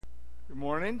Good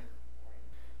morning.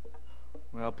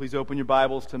 Well, please open your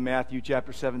Bibles to Matthew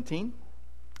chapter 17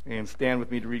 and stand with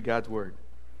me to read God's Word.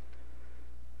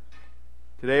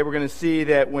 Today we're going to see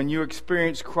that when you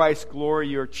experience Christ's glory,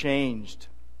 you're changed.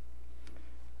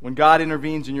 When God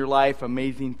intervenes in your life,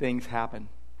 amazing things happen.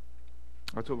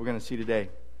 That's what we're going to see today.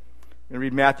 I'm going to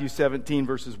read Matthew 17,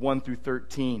 verses 1 through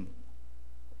 13.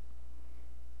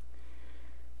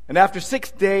 And after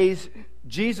 6 days,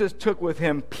 Jesus took with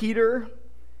him Peter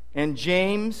and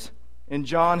James and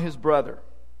John his brother,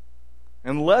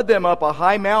 and led them up a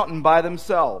high mountain by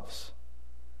themselves.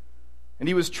 And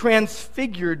he was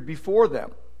transfigured before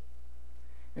them,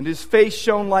 and his face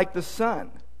shone like the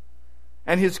sun,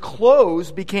 and his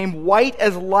clothes became white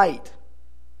as light.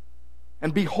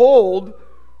 And behold,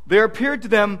 there appeared to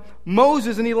them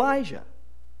Moses and Elijah,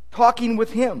 talking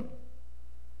with him.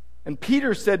 And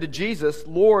Peter said to Jesus,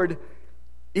 "Lord,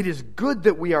 it is good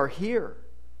that we are here.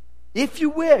 If you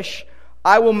wish,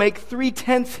 I will make 3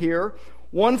 tents here,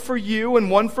 one for you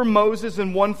and one for Moses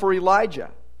and one for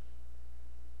Elijah."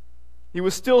 He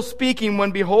was still speaking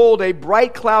when, behold, a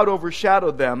bright cloud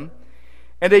overshadowed them,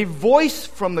 and a voice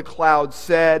from the cloud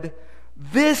said,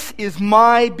 "This is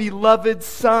my beloved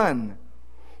Son,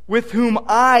 with whom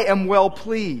I am well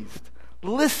pleased.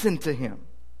 Listen to him."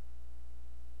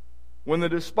 When the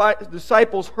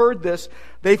disciples heard this,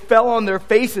 they fell on their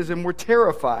faces and were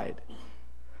terrified.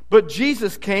 But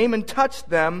Jesus came and touched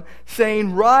them,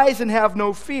 saying, "Rise and have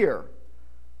no fear."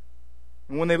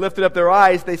 And when they lifted up their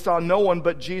eyes, they saw no one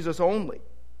but Jesus only.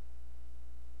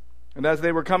 And as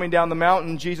they were coming down the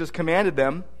mountain, Jesus commanded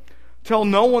them, "Tell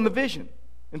no one the vision,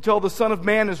 until the Son of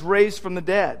Man is raised from the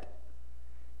dead."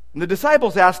 And the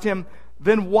disciples asked him,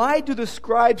 "Then why do the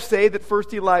scribes say that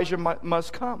first Elijah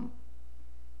must come?"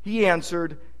 He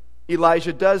answered,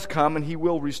 "Elijah does come, and he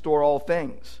will restore all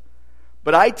things.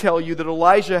 But I tell you that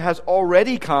Elijah has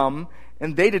already come,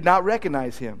 and they did not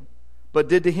recognize him, but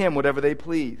did to him whatever they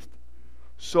pleased.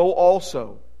 So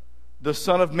also the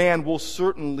Son of Man will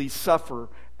certainly suffer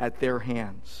at their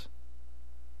hands."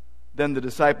 Then the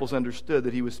disciples understood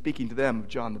that he was speaking to them of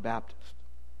John the Baptist.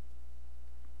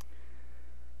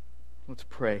 Let's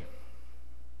pray.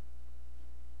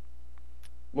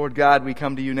 Lord God, we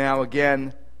come to you now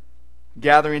again,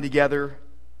 gathering together,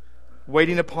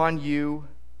 waiting upon you,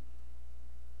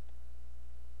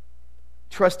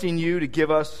 trusting you to give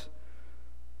us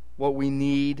what we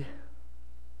need.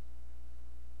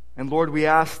 And Lord, we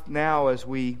ask now as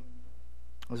we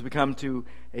come to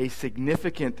a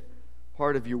significant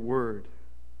part of your word,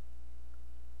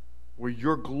 where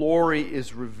your glory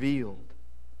is revealed,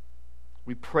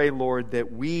 we pray, Lord,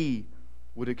 that we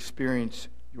would experience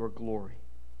your glory.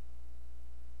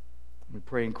 We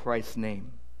pray in Christ's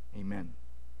name. Amen.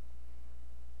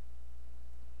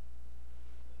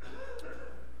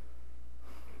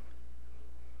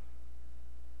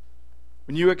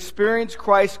 When you experience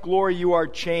Christ's glory, you are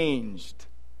changed.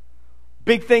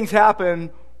 Big things happen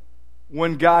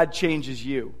when God changes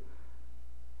you.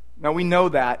 Now we know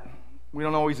that. We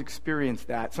don't always experience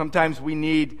that. Sometimes we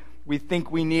think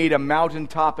we need a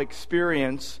mountaintop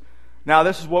experience. Now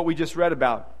this is what we just read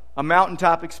about. A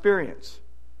mountaintop experience.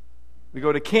 We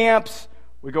go to camps,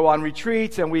 we go on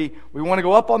retreats, and we want to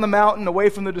go up on the mountain away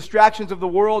from the distractions of the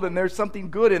world, and there's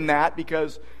something good in that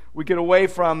because we get away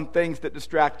from things that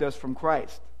distract us from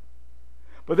Christ.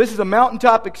 But this is a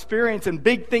mountaintop experience, and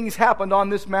big things happened on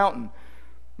this mountain.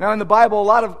 Now in the Bible, a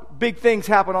lot of big things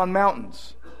happen on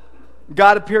mountains.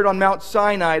 God appeared on Mount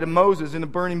Sinai to Moses in a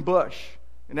burning bush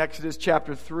in Exodus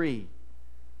chapter 3.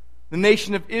 The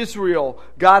nation of Israel,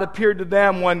 God appeared to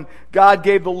them when God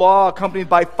gave the law accompanied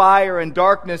by fire and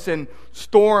darkness and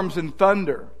storms and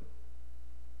thunder.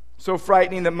 So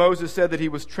frightening that Moses said that he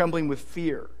was trembling with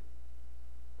fear.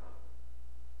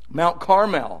 Mount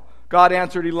Carmel, God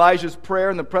answered Elijah's prayer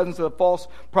in the presence of the false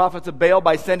prophets of Baal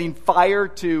by sending fire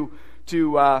to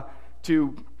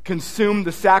consume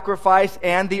the sacrifice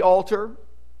and the altar.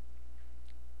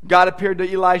 God appeared to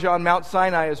Elijah on Mount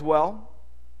Sinai as well.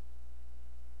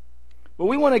 But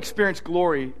we want to experience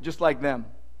glory just like them.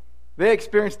 They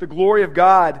experienced the glory of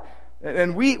God,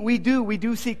 and we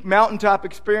do seek mountaintop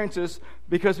experiences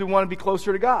because we want to be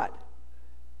closer to God.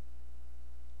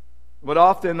 But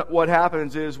often what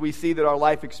happens is we see that our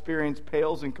life experience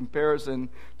pales in comparison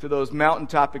to those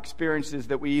mountaintop experiences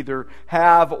that we either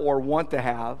have or want to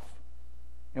have,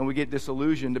 and we get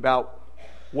disillusioned about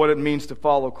what it means to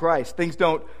follow Christ. Things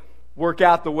don't work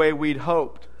out the way we'd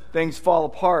hoped. Things fall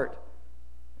apart.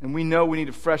 And we know we need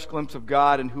a fresh glimpse of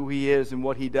God and who He is and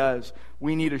what He does.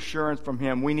 We need assurance from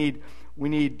Him. We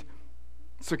need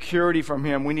security from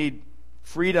Him. We need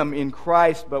freedom in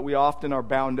Christ, but we often are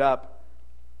bound up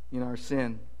in our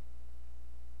sin.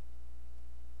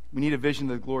 We need a vision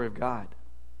of the glory of God.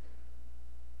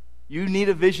 You need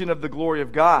a vision of the glory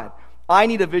of God. I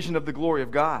need a vision of the glory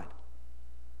of God.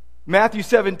 Matthew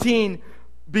 17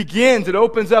 begins, it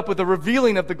opens up with a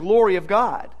revealing of the glory of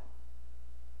God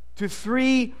to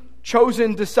 3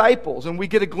 chosen disciples, and we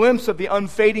get a glimpse of the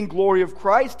unfading glory of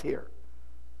Christ here.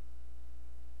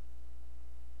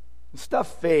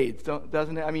 Stuff fades,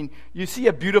 doesn't it? I mean, you see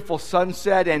a beautiful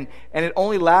sunset and it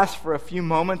only lasts for a few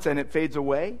moments and it fades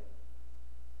away.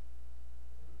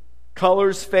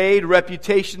 Colors fade,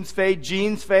 reputations fade,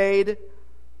 genes fade.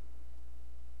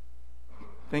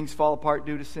 Things fall apart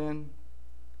due to sin.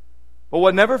 But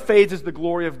what never fades is the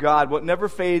glory of God. What never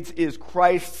fades is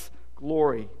Christ's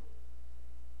glory.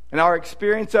 And our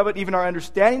experience of it, even our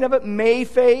understanding of it, may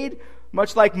fade,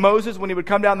 much like Moses when he would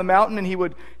come down the mountain and he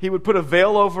would put a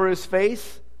veil over his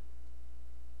face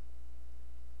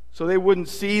so they wouldn't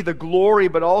see the glory,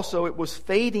 but also it was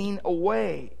fading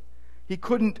away. He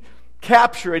couldn't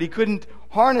capture it, he couldn't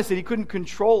harness it, he couldn't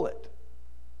control it.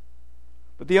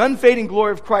 But the unfading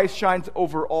glory of Christ shines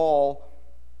over all.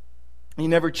 He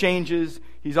never changes.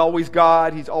 He's always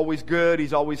God. He's always good.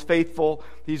 He's always faithful.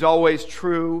 He's always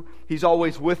true. He's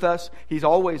always with us. He's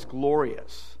always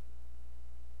glorious.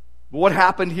 But what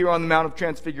happened here on the Mount of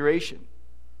Transfiguration?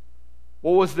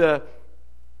 What was the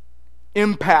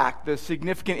impact, the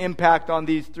significant impact on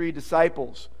these 3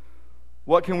 disciples?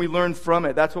 What can we learn from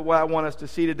it? That's what I want us to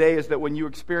see today, is that when you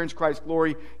experience Christ's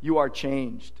glory, you are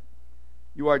changed.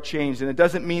 You are changed. And it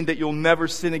doesn't mean that you'll never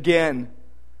sin again.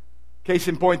 Case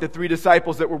in point, the 3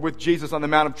 disciples that were with Jesus on the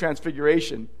Mount of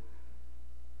Transfiguration.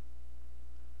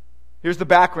 Here's the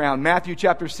background. Matthew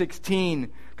chapter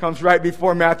 16 comes right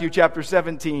before Matthew chapter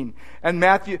 17.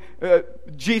 And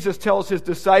Jesus tells his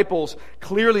disciples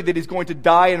clearly that he's going to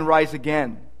die and rise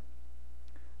again.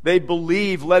 They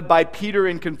believe, led by Peter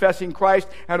in confessing Christ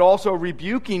and also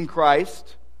rebuking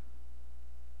Christ.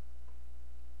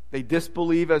 They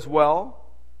disbelieve as well.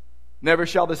 Never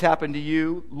shall this happen to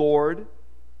you, Lord.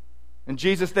 And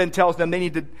Jesus then tells them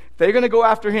if they're going to go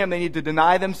after him, they need to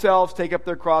deny themselves, take up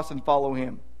their cross, and follow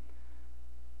him.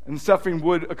 And suffering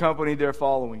would accompany their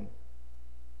following.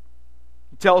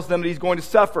 He tells them that he's going to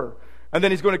suffer, and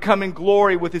then he's going to come in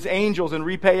glory with his angels and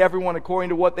repay everyone according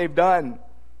to what they've done.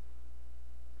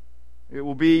 It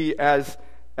will be, as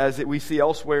we see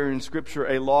elsewhere in Scripture,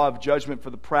 a law of judgment for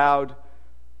the proud,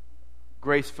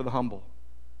 grace for the humble.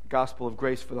 The gospel of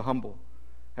grace for the humble.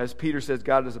 As Peter says,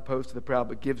 God is opposed to the proud,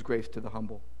 but gives grace to the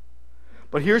humble.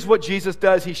 But here's what Jesus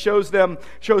does. He shows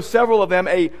several of them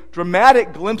a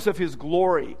dramatic glimpse of his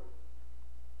glory.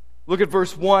 Look at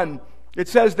verse 1. It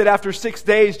says that after 6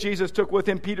 days, Jesus took with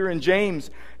him Peter and James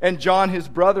and John his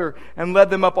brother and led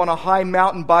them up on a high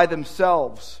mountain by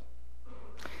themselves.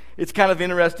 It's kind of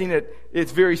interesting that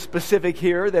it's very specific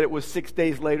here that it was 6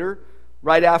 days later,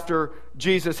 right after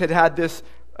Jesus had this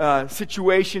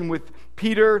situation with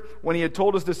Peter, when he had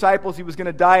told his disciples he was going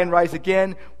to die and rise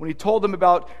again, when he told them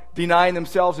about denying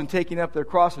themselves and taking up their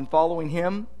cross and following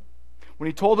him, when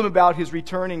he told them about his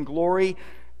return in glory.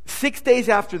 6 days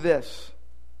after this,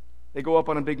 they go up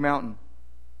on a big mountain.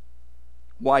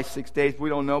 Why 6 days? We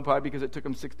don't know, probably because it took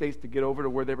them 6 days to get over to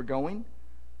where they were going.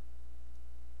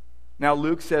 Now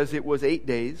Luke says it was 8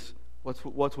 days.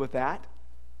 What's with that?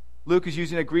 Luke is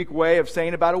using a Greek way of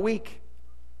saying about a week.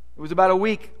 It was about a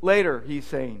week later, he's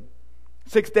saying.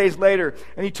 6 days later.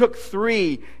 And he took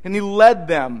 3 and he led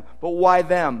them. But why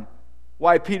them?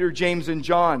 Why Peter, James, and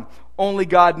John? Only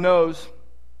God knows.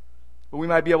 But we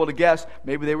might be able to guess.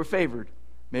 Maybe they were favored.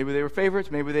 Maybe they were favorites.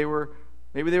 Maybe they were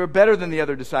better than the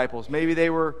other disciples. Maybe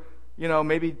they were,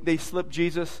 maybe they slipped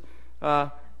Jesus.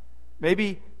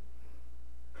 Maybe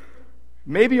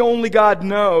only God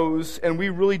knows, and we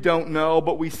really don't know,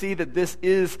 but we see that this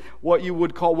is what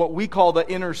we call the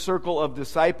inner circle of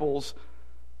disciples.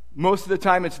 Most of the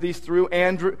time it's these three.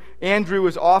 Andrew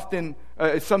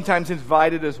is sometimes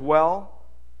invited as well.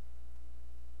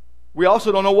 We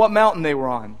also don't know what mountain they were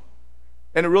on,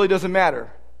 and it really doesn't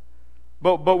matter.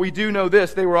 But we do know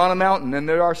this, they were on a mountain, and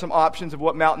there are some options of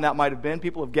what mountain that might have been.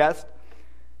 People have guessed.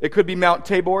 It could be Mount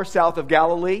Tabor, south of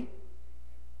Galilee,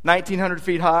 1,900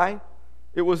 feet high.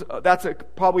 That's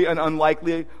probably an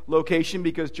unlikely location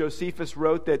because Josephus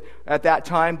wrote that at that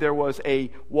time there was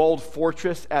a walled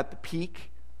fortress at the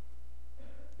peak.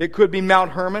 It could be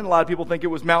Mount Hermon. A lot of people think it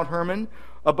was Mount Hermon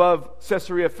above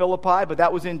Caesarea Philippi, but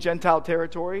that was in Gentile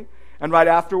territory. And right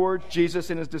afterward, Jesus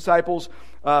and his disciples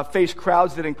faced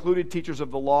crowds that included teachers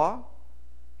of the law.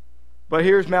 But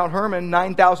here's Mount Hermon,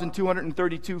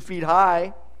 9,232 feet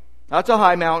high. That's a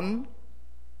high mountain.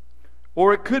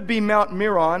 Or it could be Mount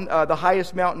Meron, the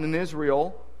highest mountain in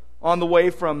Israel, on the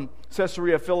way from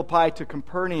Caesarea Philippi to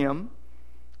Capernaum.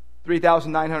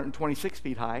 3,926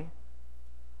 feet high.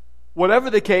 Whatever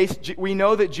the case, we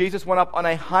know that Jesus went up on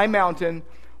a high mountain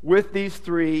with these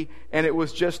three, and it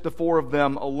was just the four of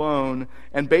them alone.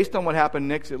 And based on what happened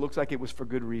next, it looks like it was for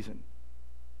good reason.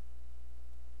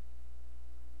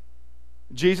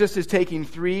 Jesus is taking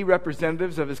three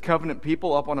representatives of his covenant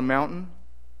people up on a mountain,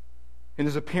 and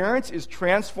his appearance is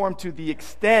transformed to the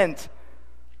extent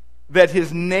that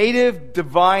his native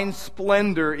divine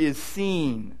splendor is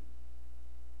seen.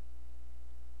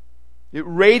 It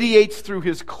radiates through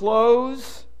his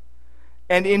clothes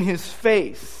and in his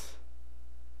face.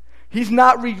 He's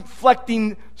not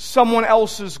reflecting someone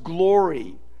else's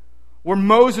glory, where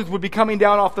Moses would be coming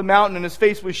down off the mountain and his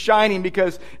face was shining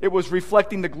because it was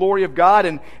reflecting the glory of God,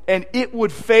 and it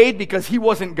would fade because he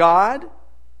wasn't God.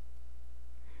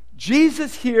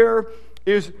 Jesus here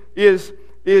is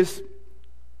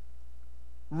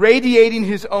radiating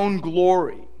his own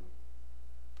glory.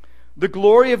 The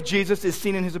glory of Jesus is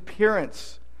seen in his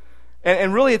appearance.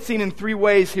 And really it's seen in three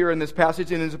ways here in this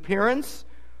passage. In his appearance,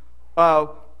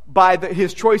 by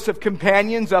his choice of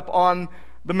companions up on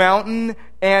the mountain,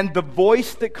 and the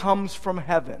voice that comes from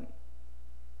heaven.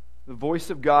 The voice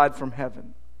of God from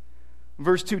heaven.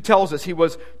 Verse 2 tells us he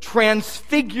was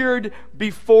transfigured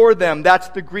before them. That's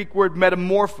the Greek word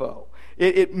metamorpho.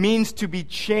 It means to be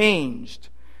changed.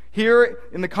 Here,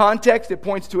 in the context, it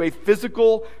points to a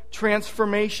physical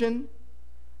transformation.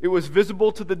 It was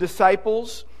visible to the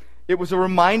disciples. It was a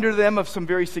reminder to them of some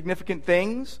very significant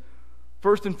things.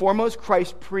 First and foremost,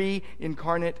 Christ's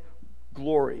pre-incarnate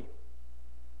glory.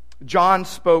 John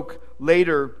spoke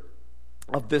later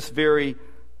of this very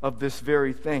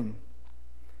thing.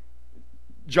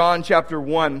 John chapter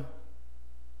 1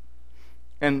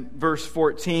 and verse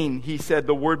 14, he said,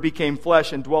 "The Word became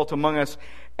flesh and dwelt among us,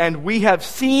 and we have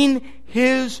seen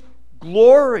his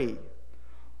glory.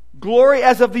 Glory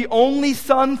as of the only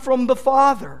Son from the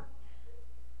Father."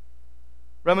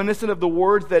 Reminiscent of the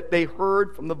words that they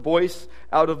heard from the voice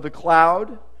out of the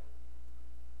cloud.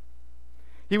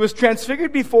 He was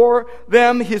transfigured before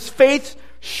them. His face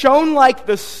shone like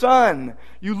the sun.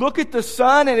 You look at the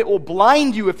sun and it will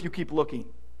blind you if you keep looking.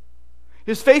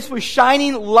 His face was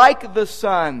shining like the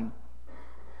sun.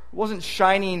 It wasn't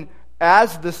shining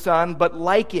as the sun, but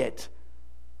like it.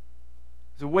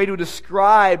 It's a way to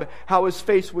describe how his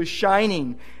face was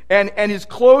shining. And his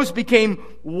clothes became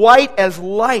white as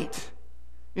light.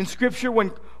 In Scripture,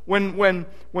 when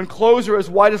clothes are as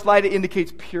white as light, it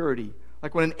indicates purity.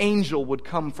 Like when an angel would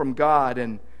come from God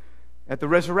and at the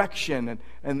resurrection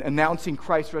and announcing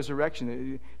Christ's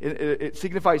resurrection. It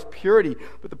signifies purity.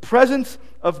 But the presence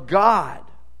of God,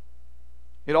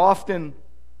 it often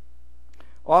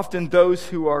those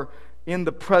who are in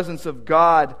the presence of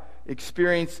God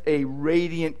experience a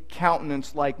radiant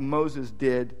countenance like Moses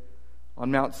did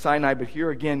on Mount Sinai. But here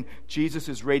again, Jesus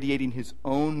is radiating his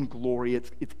own glory.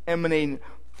 It's emanating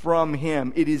from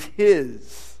him. It is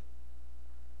his.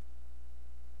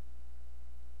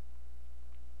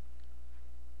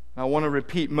 I want to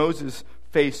repeat, Moses'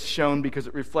 face shone because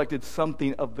it reflected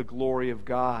something of the glory of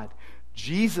God.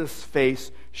 Jesus' face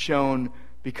shone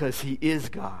because he is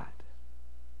God.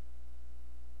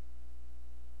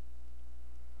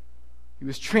 He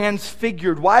was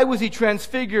transfigured. Why was he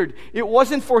transfigured? It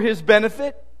wasn't for his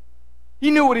benefit. He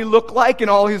knew what he looked like in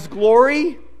all his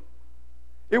glory.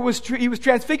 He was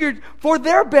transfigured for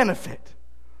their benefit,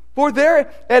 for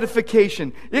their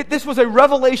edification. This was a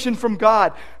revelation from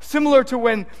God, similar to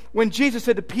when Jesus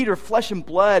said to Peter, "Flesh and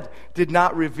blood did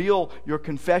not reveal your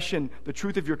confession, the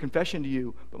truth of your confession to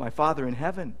you, but my Father in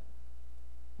heaven."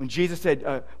 When Jesus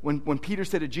said, when Peter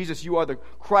said to Jesus, "You are the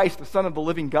Christ, the Son of the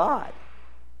living God,"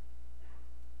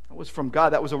 that was from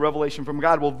God. That was a revelation from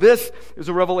God. Well, this is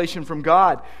a revelation from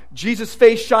God. Jesus'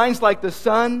 face shines like the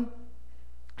sun.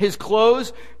 His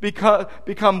clothes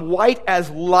become white as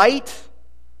light.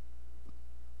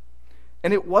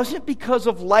 And it wasn't because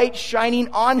of light shining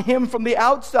on him from the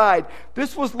outside.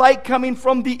 This was light coming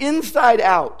from the inside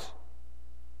out.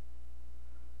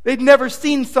 They'd never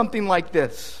seen something like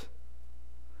this.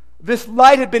 This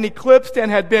light had been eclipsed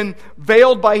and had been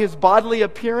veiled by his bodily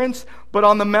appearance, but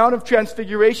on the Mount of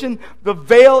Transfiguration, the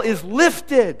veil is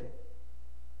lifted.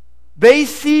 They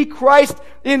see Christ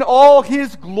in all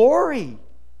his glory.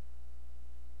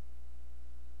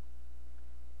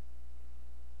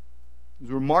 It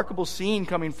was a remarkable scene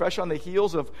coming fresh on the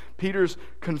heels of Peter's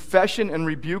confession and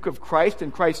rebuke of Christ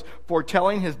and Christ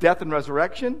foretelling his death and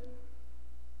resurrection.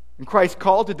 And Christ's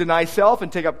call to deny self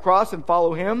and take up cross and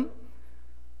follow him.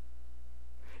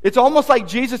 It's almost like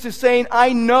Jesus is saying,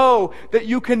 "I know that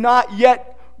you cannot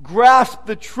yet grasp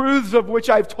the truths of which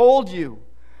I've told you.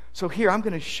 So here, I'm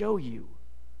going to show you.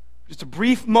 Just a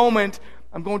brief moment,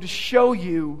 I'm going to show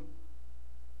you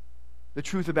the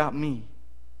truth about me.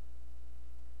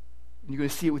 And you're going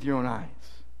to see it with your own eyes.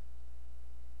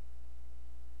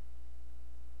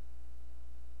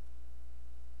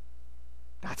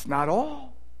 That's not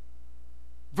all.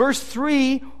 Verse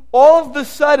 3, all of a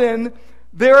sudden,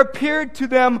 there appeared to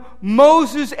them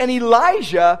Moses and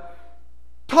Elijah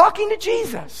talking to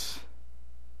Jesus.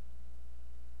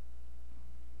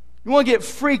 You want to get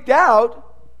freaked out?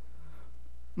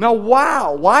 Now,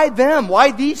 wow, why them?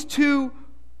 Why these two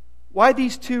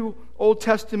Old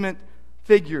Testament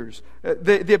figures?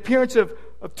 The appearance of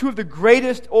two of the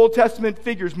greatest Old Testament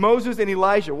figures, Moses and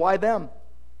Elijah. Why them?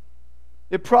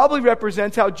 It probably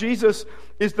represents how Jesus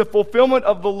is the fulfillment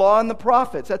of the law and the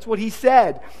prophets. That's what he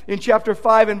said in chapter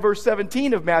 5 and verse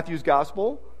 17 of Matthew's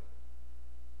gospel.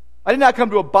 I did not come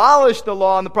to abolish the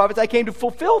law and the prophets. I came to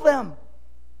fulfill them.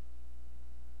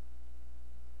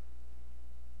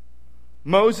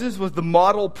 Moses was the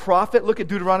model prophet. Look at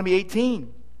Deuteronomy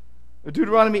 18.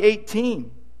 Deuteronomy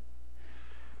 18.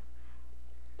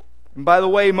 And by the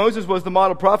way, Moses was the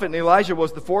model prophet and Elijah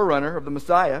was the forerunner of the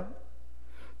Messiah.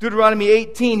 Deuteronomy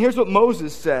 18, here's what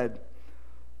Moses said.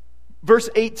 Verse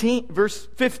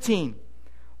 15.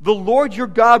 The Lord your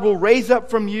God will raise up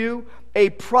from you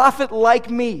a prophet like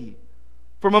me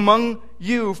from among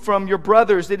you, from your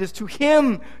brothers. It is to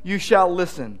him you shall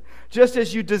listen. Just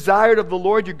as you desired of the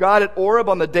Lord your God at Oreb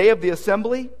on the day of the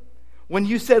assembly, when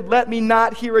you said, let me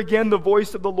not hear again the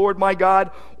voice of the Lord my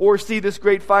God, or see this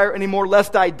great fire anymore,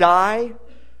 lest I die.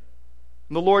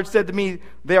 And the Lord said to me,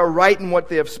 they are right in what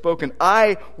they have spoken.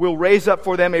 I will raise up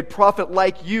for them a prophet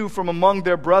like you from among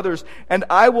their brothers, and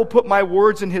I will put my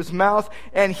words in his mouth,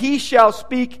 and he shall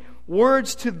speak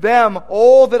words to them,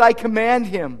 all that I command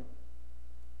him.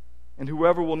 And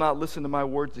whoever will not listen to my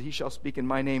words that he shall speak in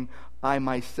my name, I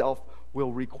myself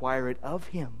will require it of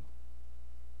him.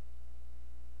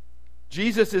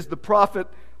 Jesus is the prophet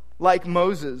like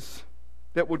Moses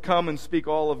that would come and speak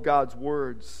all of God's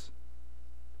words.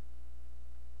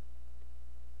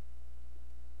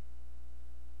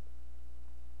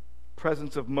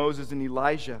 Presence of Moses and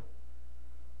Elijah.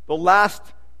 The last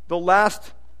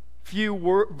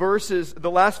few verses,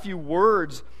 the last few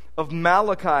words of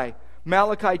Malachi.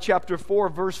 Malachi chapter 4,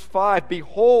 verse 5.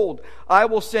 Behold, I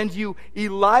will send you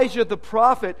Elijah the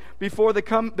prophet before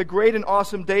the great and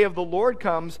awesome day of the Lord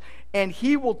comes, and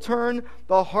he will turn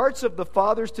the hearts of the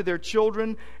fathers to their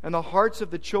children, and the hearts of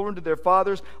the children to their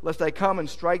fathers, lest I come and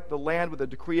strike the land with a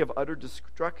decree of utter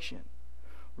destruction.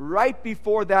 Right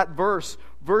before that verse,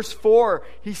 verse 4,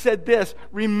 he said this,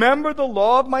 remember the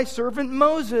law of my servant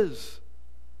Moses,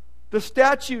 the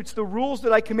statutes, the rules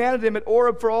that I commanded him at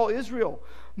Oreb for all Israel.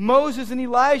 Moses and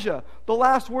Elijah, the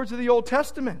last words of the Old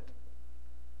Testament.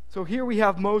 So here we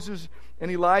have Moses and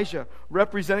Elijah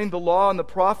representing the law and the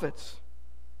prophets.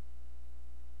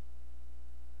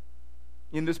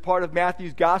 In this part of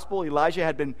Matthew's gospel, Elijah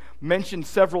had been mentioned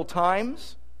several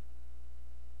times.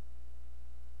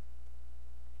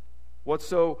 What's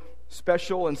so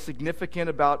special and significant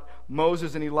about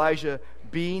Moses and Elijah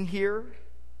being here?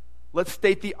 Let's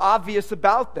state the obvious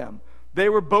about them. They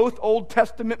were both Old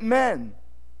Testament men.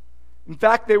 In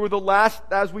fact, they were the last,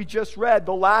 as we just read,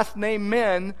 the last named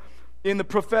men in the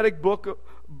prophetic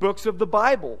books of the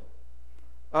Bible.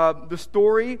 The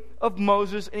story of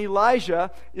Moses and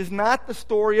Elijah is not the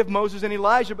story of Moses and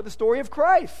Elijah, but the story of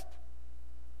Christ.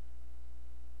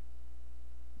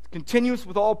 It's continuous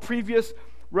with all previous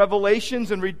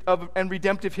revelations and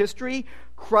redemptive history.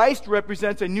 Christ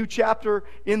represents a new chapter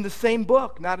in the same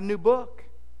book, not a new book.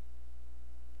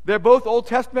 They're both Old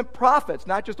Testament prophets,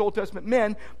 not just Old Testament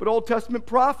men, but Old Testament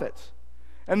prophets.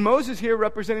 And Moses here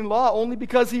representing law only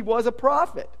because he was a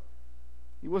prophet.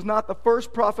 He was not the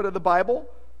first prophet of the Bible,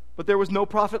 but there was no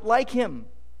prophet like him.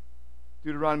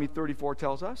 Deuteronomy 34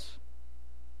 tells us.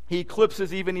 He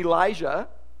eclipses even Elijah.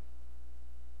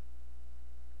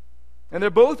 And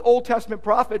they're both Old Testament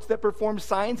prophets that perform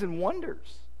signs and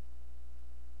wonders.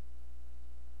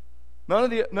 None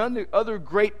of the other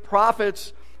great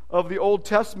prophets of the Old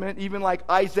Testament, even like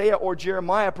Isaiah or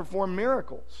Jeremiah, performed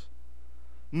miracles.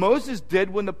 Moses did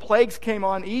when the plagues came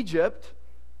on Egypt,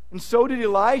 and so did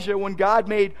Elijah when God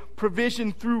made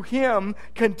provision through him,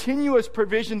 continuous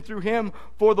provision through him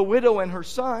for the widow and her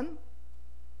son,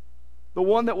 the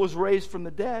one that was raised from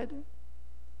the dead.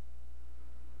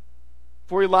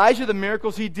 For Elijah, the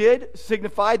miracles he did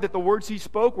signified that the words he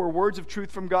spoke were words of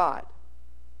truth from God.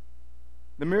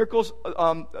 The miracles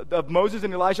of Moses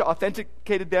and Elijah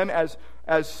authenticated them as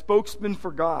spokesmen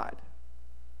for God.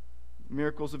 The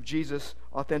miracles of Jesus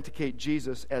authenticate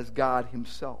Jesus as God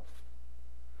himself.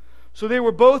 So they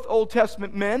were both Old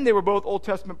Testament men. They were both Old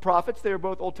Testament prophets. They were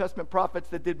both Old Testament prophets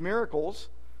that did miracles.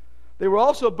 They were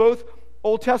also both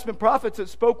Old Testament prophets that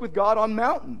spoke with God on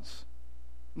mountains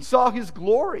and saw His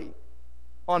glory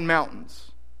on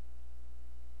mountains.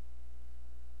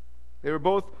 They were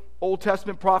both Old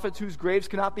Testament prophets whose graves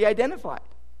cannot be identified.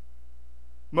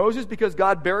 Moses, because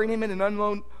God buried him in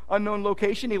an unknown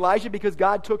location. Elijah, because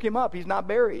God took him up. He's not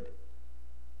buried.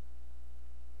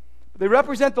 They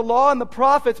represent the law and the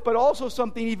prophets, but also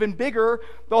something even bigger,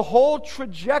 the whole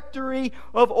trajectory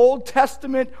of Old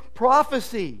Testament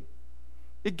prophecy.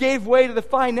 It gave way to the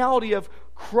finality of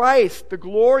Christ, the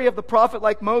glory of the prophet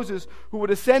like Moses, who would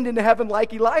ascend into heaven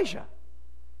like Elijah.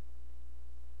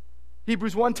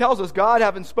 Hebrews 1 tells us, God,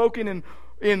 having spoken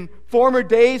in former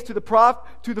days to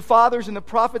the fathers and the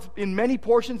prophets in many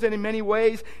portions and in many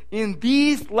ways, in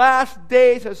these last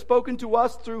days has spoken to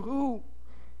us through who?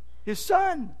 His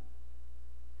Son,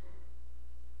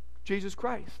 Jesus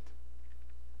Christ.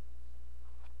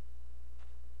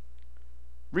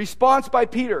 Response by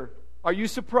Peter. Are you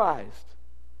surprised?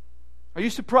 Are you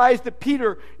surprised that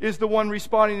Peter is the one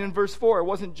responding in verse 4? It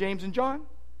wasn't James and John?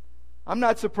 I'm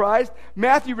not surprised.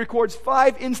 Matthew records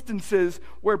 5 instances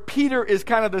where Peter is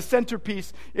kind of the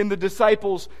centerpiece in the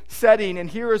disciples' setting, and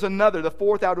here is another, the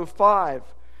 4th out of 5.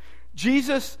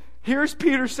 Here's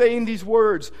Peter saying these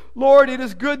words, Lord, it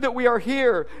is good that we are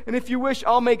here, and if you wish,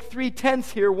 I'll make 3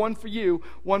 tents here, one for you,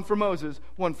 one for Moses,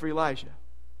 one for Elijah.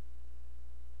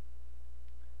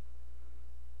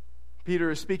 Peter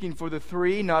is speaking for the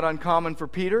 3, not uncommon for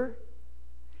Peter.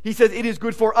 He says, it is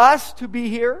good for us to be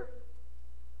here.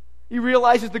 He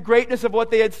realizes the greatness of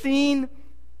what they had seen.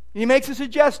 He makes a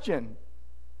suggestion.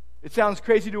 It sounds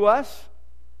crazy to us.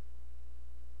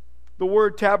 The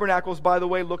word tabernacles, by the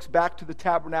way, looks back to the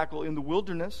tabernacle in the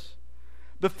wilderness.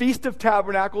 The Feast of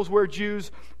Tabernacles, where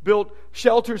Jews built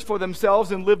shelters for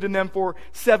themselves and lived in them for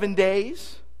 7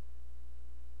 days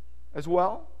as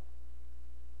well.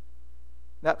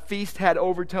 That feast had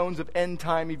overtones of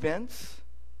end-time events.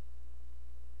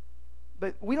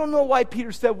 But we don't know why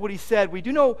Peter said what he said. We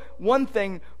do know one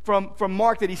thing from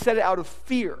Mark, that he said it out of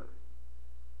fear.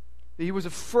 That he was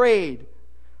afraid.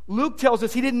 Luke tells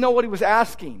us he didn't know what he was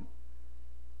asking.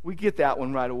 We get that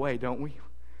one right away, don't we?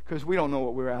 Because we don't know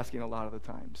what we're asking a lot of the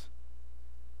times.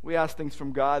 We ask things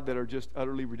from God that are just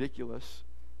utterly ridiculous.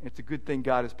 And it's a good thing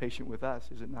God is patient with us,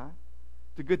 is it not?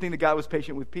 It's a good thing that God was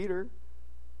patient with Peter.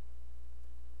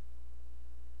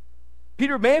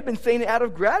 Peter may have been saying it out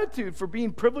of gratitude for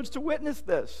being privileged to witness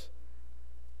this.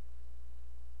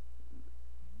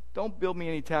 Don't build me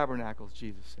any tabernacles,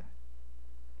 Jesus said.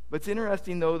 But it's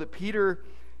interesting, though, that Peter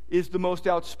is the most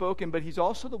outspoken, but he's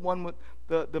also the one with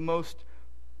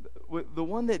the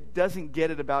one that doesn't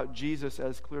get it about Jesus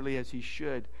as clearly as he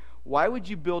should. Why would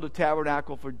you build a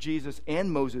tabernacle for Jesus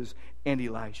and Moses and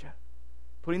Elijah?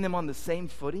 Putting them on the same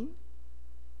footing?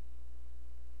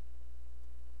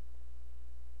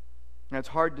 And it's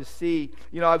hard to see.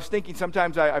 I was thinking,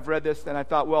 sometimes I've read this and I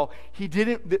thought, well, he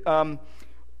didn't.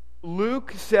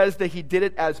 Luke says that he did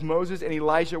it as Moses and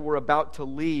Elijah were about to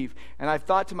leave. And I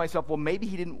thought to myself, well, maybe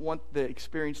he didn't want the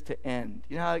experience to end.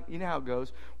 You know how it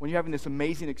goes? When you're having this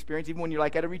amazing experience, even when you're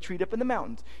like at a retreat up in the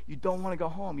mountains, you don't want to go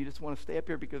home. You just want to stay up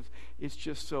here because it's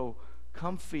just so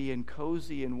comfy and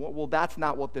cozy. And well, that's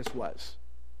not what this was.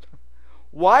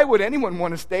 Why would anyone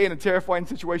want to stay in a terrifying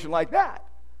situation like that?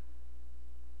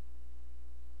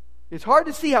 It's hard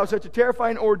to see how such a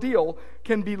terrifying ordeal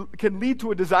can lead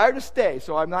to a desire to stay.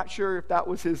 So I'm not sure if that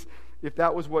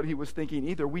was what he was thinking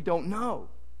either. We don't know.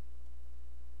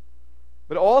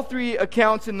 But all 3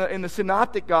 accounts in the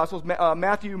synoptic gospels,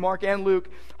 Matthew, Mark, and Luke,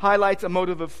 highlights a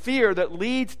motive of fear that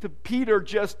leads to Peter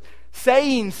just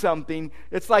saying something.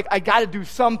 It's like, I got to do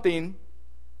something.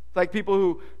 It's like people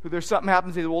who there's something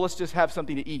happens, they say, well, let's just have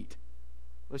something to eat.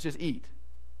 Let's just eat.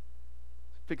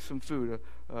 Fix some food.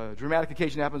 A dramatic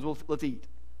occasion happens, well, let's eat.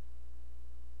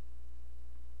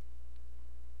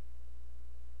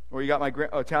 Or you got my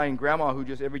Italian grandma who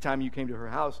just every time you came to her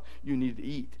house, you needed to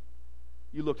eat.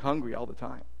 You looked hungry all the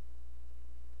time.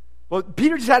 Well,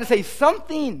 Peter just had to say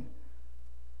something.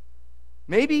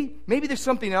 Maybe there's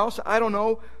something else. I don't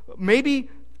know. Maybe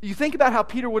you think about how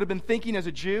Peter would have been thinking as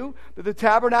a Jew, that the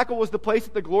tabernacle was the place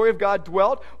that the glory of God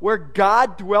dwelt, where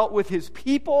God dwelt with his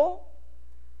people.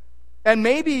 And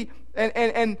maybe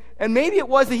maybe it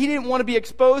was that he didn't want to be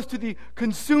exposed to the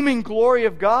consuming glory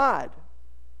of God.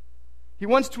 He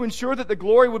wants to ensure that the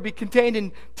glory would be contained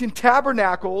in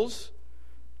tabernacles,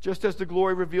 just as the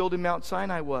glory revealed in Mount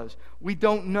Sinai was. We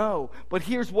don't know. But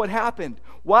here's what happened.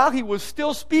 While he was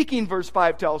still speaking, verse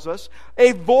 5 tells us,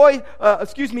 a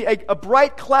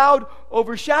bright cloud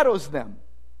overshadows them.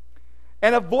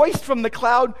 And a voice from the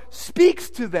cloud speaks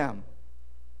to them.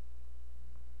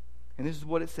 And this is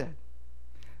what it said.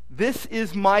 This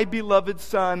is my beloved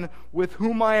Son, with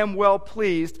whom I am well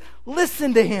pleased.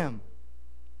 Listen to him.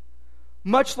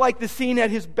 Much like the scene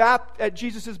at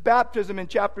Jesus' baptism in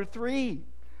chapter 3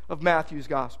 of Matthew's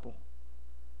Gospel.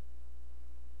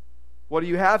 What do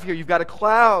you have here? You've got a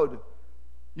cloud.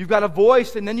 You've got a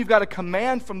voice, and then you've got a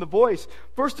command from the voice.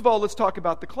 First of all, let's talk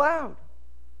about the cloud.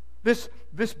 This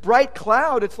bright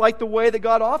cloud, it's like the way that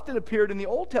God often appeared in the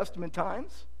Old Testament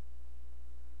times.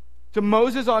 To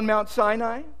Moses on Mount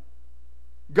Sinai,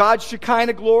 God's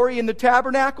Shekinah glory in the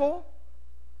tabernacle,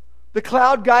 the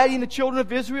cloud guiding the children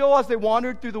of Israel as they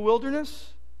wandered through the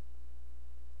wilderness,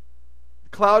 the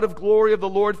cloud of glory of the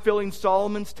Lord filling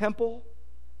Solomon's temple,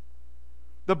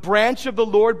 the branch of the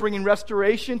Lord bringing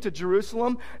restoration to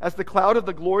Jerusalem as the cloud of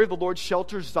the glory of the Lord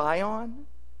shelters Zion.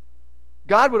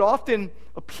 God would often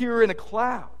appear in a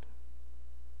cloud.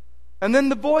 And then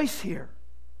the voice here.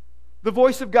 The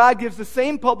voice of God gives the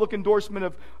same public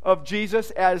endorsement of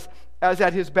Jesus as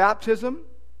at his baptism.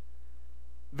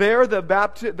 There,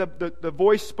 the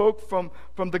voice spoke from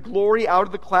the glory out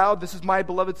of the cloud. This is my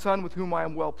beloved Son with whom I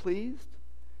am well pleased.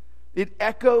 It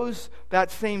echoes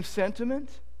that same sentiment.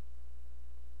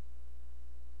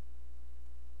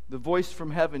 The voice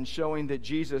from heaven showing that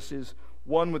Jesus is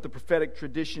one with the prophetic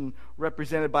tradition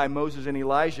represented by Moses and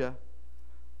Elijah,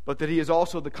 but that he is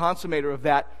also the consummator of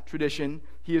that tradition.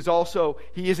 He is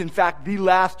in fact the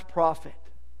last prophet,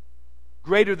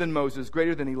 greater than Moses,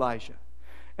 greater than Elijah.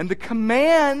 And the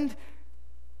command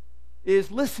is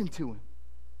listen to him.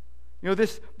 You know,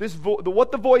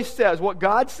 what the voice says, what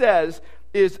God says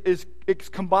is it's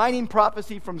combining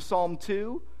prophecy from Psalm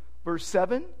 2, verse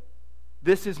 7,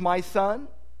 this is my Son,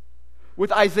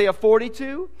 with Isaiah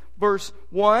 42, verse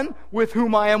 1, with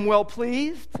whom I am well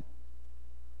pleased.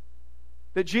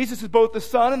 That Jesus is both the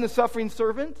Son and the suffering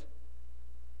servant.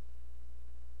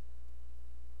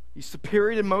 He's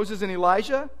superior to Moses and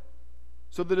Elijah.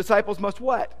 So the disciples must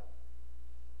what?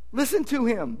 Listen to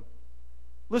him.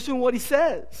 Listen to what he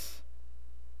says.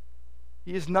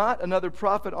 He is not another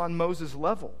prophet on Moses'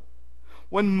 level.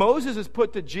 When Moses is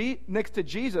put next to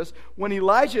Jesus, when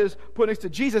Elijah is put next to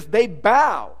Jesus, they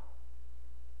bow.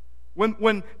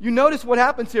 When you notice what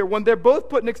happens here, when they're both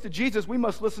put next to Jesus, we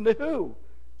must listen to who?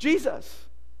 Jesus.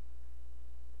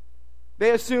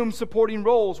 They assume supporting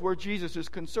roles where Jesus is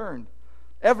concerned.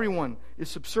 Everyone is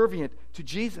subservient to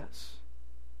Jesus.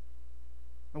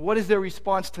 And what is their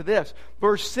response to this?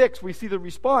 Verse 6, we see the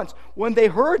response. When they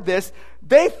heard this,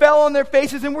 they fell on their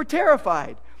faces and were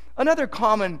terrified. Another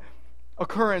common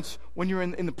occurrence when you're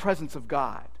in the presence of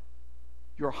God.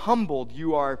 You're humbled.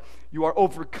 You are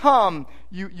overcome.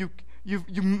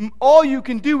 All you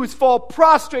can do is fall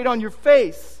prostrate on your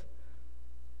face.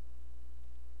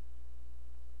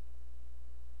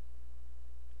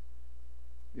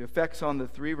 The effects on the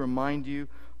three remind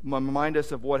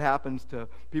us of what happens to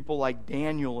people like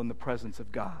Daniel in the presence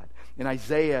of God, and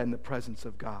Isaiah in the presence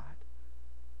of God,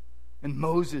 and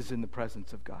Moses in the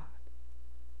presence of God.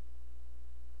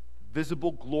 The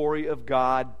visible glory of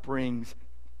God brings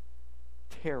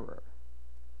terror.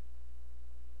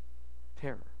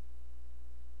 Terror.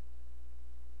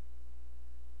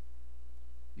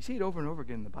 You see it over and over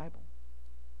again in the Bible.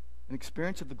 An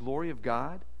experience of the glory of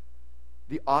God,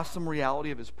 the awesome reality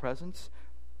of his presence,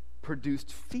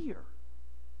 produced fear.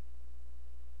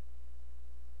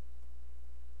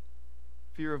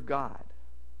 Fear of God.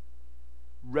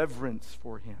 Reverence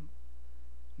for him.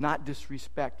 Not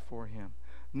disrespect for him.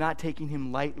 Not taking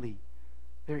him lightly.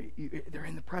 They're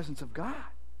in the presence of God.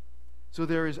 So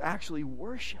there is actually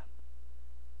worship.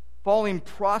 Falling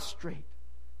prostrate.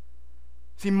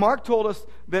 See, Mark told us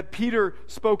that Peter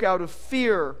spoke out of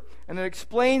fear, and it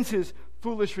explains his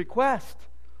foolish request.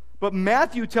 But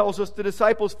Matthew tells us the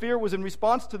disciples' fear was in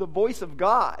response to the voice of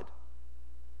God.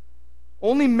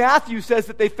 Only Matthew says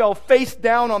that they fell face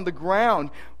down on the ground.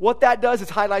 What that does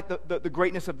is highlight the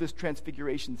greatness of this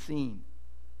transfiguration scene.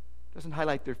 It doesn't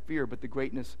highlight their fear, but the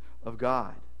greatness of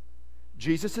God.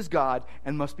 Jesus is God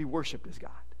and must be worshipped as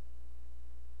God.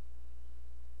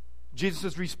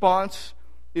 Jesus' response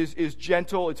is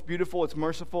gentle, it's beautiful, it's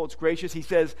merciful, it's gracious.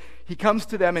 He comes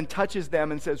to them and touches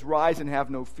them and says, rise and have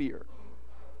no fear.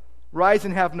 Rise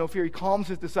and have no fear. He calms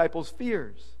his disciples'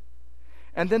 fears.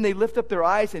 And then they lift up their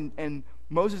eyes and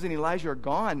Moses and Elijah are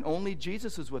gone. Only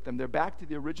Jesus is with them. They're back to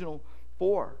the original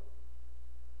four.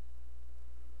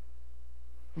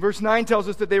 Verse 9 tells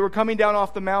us that they were coming down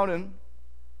off the mountain.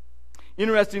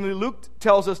 Interestingly, Luke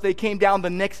tells us they came down the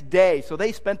next day. So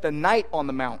they spent the night on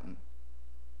the mountain.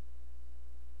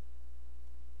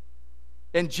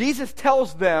 And Jesus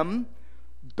tells them,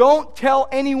 Don't tell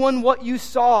anyone what you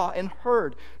saw and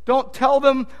heard. Don't tell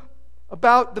them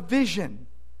about the vision.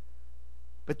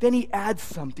 But then he adds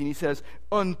something. He says,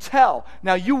 until.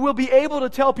 Now you will be able to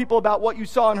tell people about what you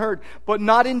saw and heard, but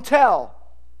not until.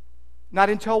 Not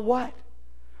until what?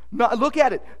 Look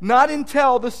at it. Not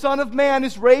until the Son of Man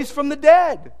is raised from the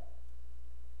dead.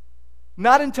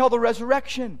 Not until the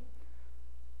resurrection.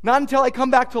 Not until I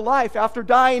come back to life after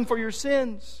dying for your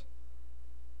sins.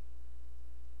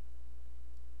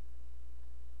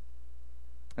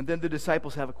 And then the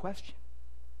disciples have a question.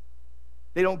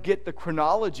 They don't get the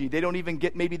chronology. They don't even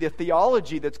get maybe the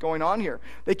theology that's going on here.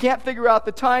 They can't figure out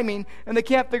the timing, and they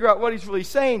can't figure out what he's really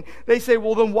saying. They say,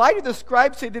 well, then why do the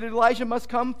scribes say that Elijah must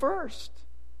come first?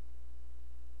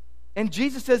 And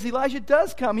Jesus says Elijah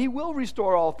does come. He will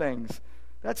restore all things.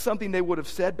 That's something they would have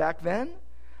said back then.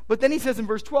 But then he says in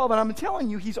verse 12, and I'm telling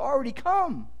you, he's already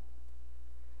come.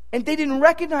 And they didn't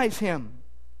recognize him.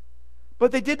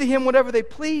 But they did to him whatever they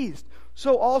pleased.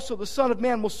 So also the Son of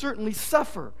Man will certainly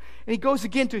suffer. And he goes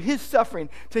again to his suffering,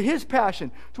 to his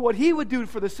passion, to what he would do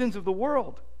for the sins of the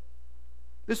world.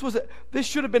 This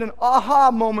should have been an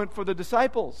aha moment for the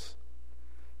disciples.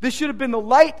 This should have been the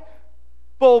light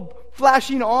bulb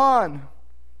flashing on.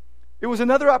 It was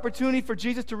another opportunity for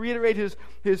Jesus to reiterate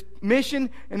his mission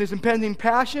and his impending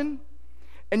passion.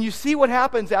 And you see what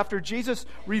happens after Jesus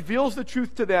reveals the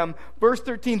truth to them. Verse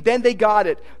 13, then they got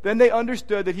it. Then they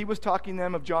understood that he was talking to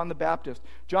them of John the Baptist.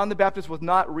 John the Baptist was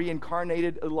not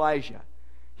reincarnated Elijah.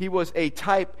 He was a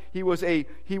type. He was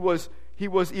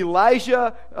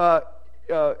Elijah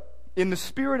in the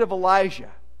spirit of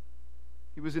Elijah.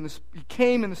 He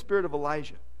came in the spirit of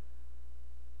Elijah.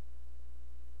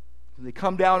 And they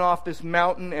come down off this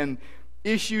mountain and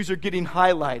issues are getting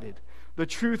highlighted. The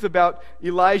truth about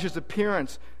Elijah's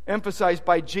appearance emphasized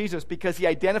by Jesus because he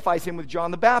identifies him with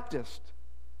John the Baptist.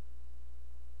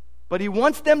 But he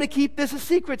wants them to keep this a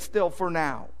secret still for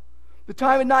now. The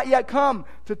time had not yet come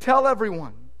to tell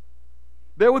everyone.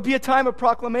 There would be a time of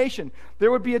proclamation. There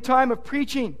would be a time of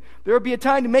preaching. There would be a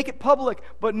time to make it public,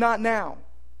 but not now.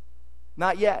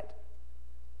 Not yet.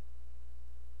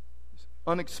 This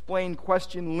unexplained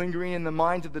question lingering in the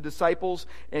minds of the disciples,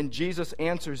 and Jesus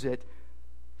answers it.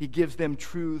 He gives them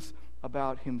truth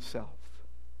about himself.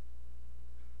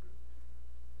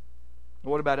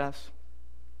 What about us?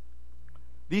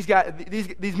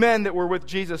 These men that were with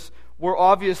Jesus were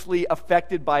obviously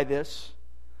affected by this.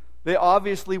 They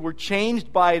obviously were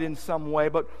changed by it in some way.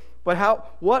 But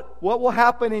what will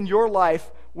happen in your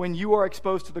life when you are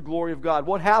exposed to the glory of God?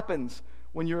 What happens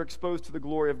when you're exposed to the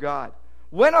glory of God?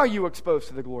 When are you exposed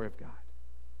to the glory of God?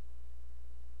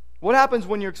 What happens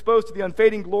when you're exposed to the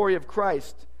unfading glory of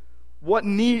Christ?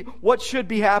 What should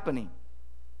be happening?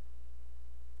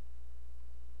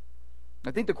 I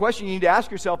think the question you need to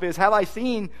ask yourself is, have I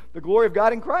seen the glory of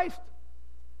God in Christ?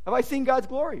 Have I seen God's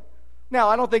glory? Now,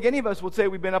 I don't think any of us would say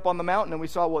we've been up on the mountain and we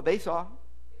saw what they saw.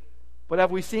 But have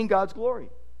we seen God's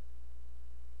glory?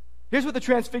 Here's what the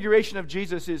transfiguration of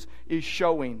Jesus is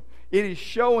showing. It is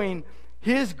showing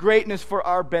his greatness for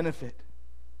our benefit.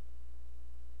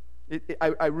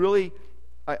 I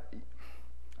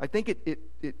think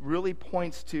it really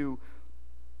points to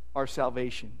our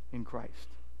salvation in Christ.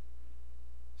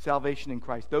 Salvation in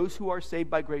Christ. Those who are saved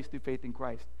by grace through faith in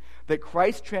Christ. That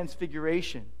Christ's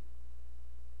transfiguration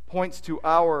points to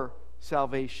our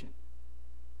salvation.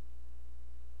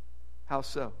 How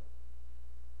so?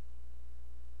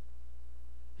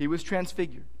 He was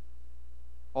transfigured.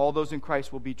 All those in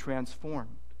Christ will be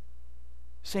transformed.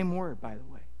 Same word, by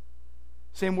the way.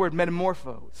 Same word,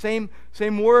 metamorpho. Same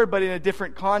word, but in a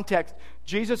different context.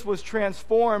 Jesus was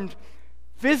transformed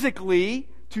physically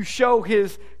to show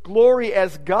his glory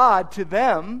as God to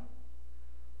them.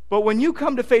 But when you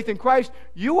come to faith in Christ,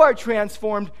 you are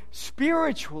transformed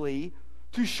spiritually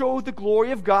to show the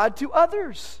glory of God to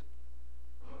others.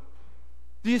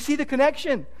 Do you see the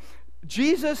connection?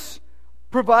 Jesus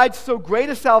provides so great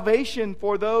a salvation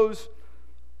for those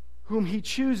whom he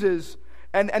chooses.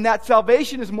 And that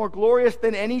salvation is more glorious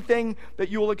than anything that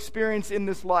you will experience in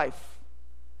this life.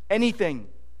 Anything.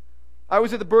 I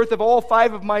was at the birth of all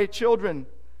 5 of my children.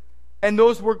 And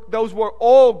those were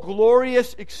all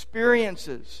glorious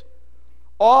experiences.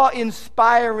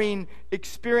 Awe-inspiring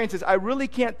experiences. I really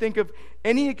can't think of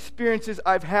any experiences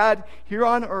I've had here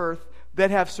on earth that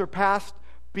have surpassed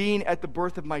being at the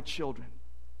birth of my children.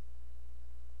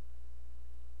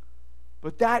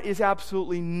 But that is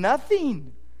absolutely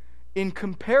nothing in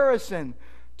comparison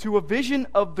to a vision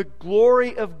of the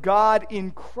glory of God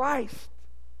in Christ.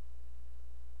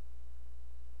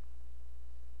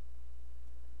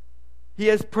 He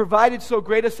has provided so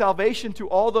great a salvation to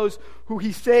all those who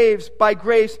He saves by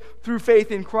grace through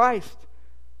faith in Christ,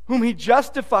 whom He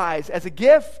justifies as a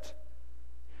gift,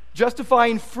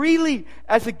 justifying freely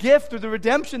as a gift through the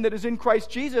redemption that is in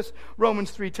Christ Jesus, Romans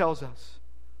 3 tells us.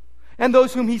 And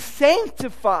those whom He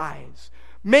sanctifies,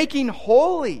 making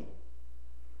holy.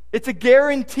 It's a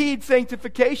guaranteed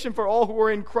sanctification for all who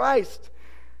are in Christ.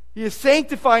 He is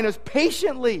sanctifying us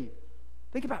patiently.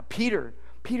 Think about Peter.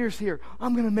 Peter's here.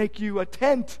 I'm going to make you a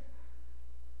tent.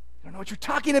 I don't know what you're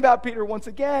talking about, Peter, once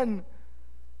again.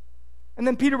 And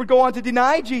then Peter would go on to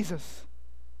deny Jesus.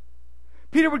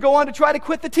 Peter would go on to try to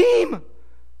quit the team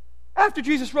after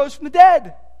Jesus rose from the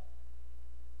dead.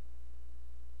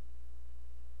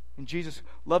 And Jesus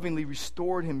lovingly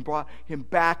restored him, brought him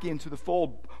back into the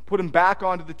fold, put him back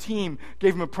onto the team,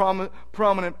 gave him a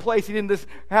prominent place. He didn't just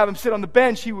have him sit on the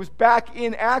bench. He was back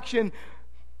in action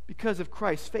because of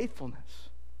Christ's faithfulness.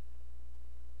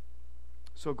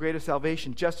 So greater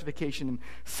salvation, justification, and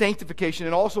sanctification,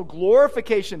 and also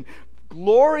glorification.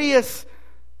 Glorious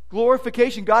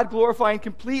glorification. God glorifying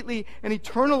completely and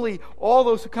eternally all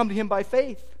those who come to Him by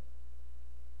faith.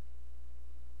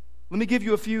 Let me give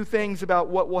you a few things about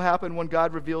what will happen when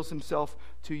God reveals Himself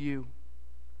to you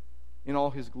in all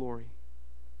His glory.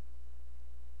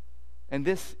 And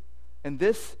this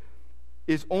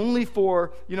is only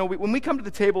for, when we come to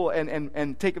the table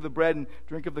and take of the bread and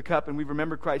drink of the cup and we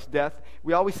remember Christ's death,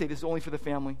 we always say this is only for the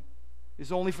family. This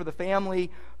is only for the family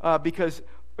because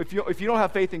if you don't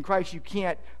have faith in Christ, you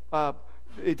can't,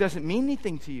 it doesn't mean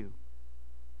anything to you.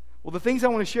 Well, the things I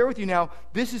want to share with you now,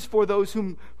 this is for those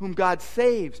whom God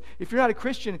saves. If you're not a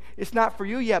Christian, it's not for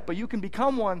you yet, but you can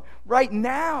become one right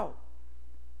now.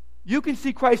 You can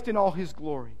see Christ in all His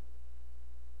glory.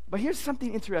 But here's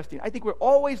something interesting. I think we're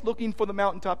always looking for the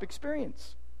mountaintop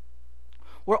experience.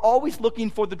 We're always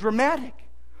looking for the dramatic.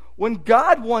 When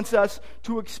God wants us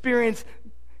to experience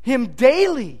Him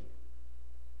daily.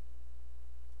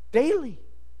 Daily.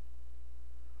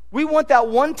 We want that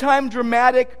one-time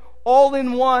dramatic,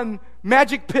 all-in-one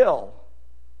magic pill.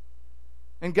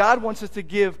 And God wants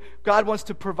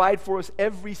to provide for us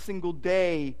every single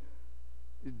day,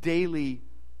 daily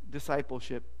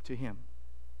discipleship to Him,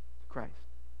 Christ.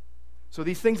 So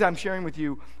these things I'm sharing with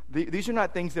you, these are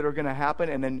not things that are going to happen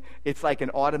and then it's like an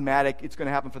automatic, it's going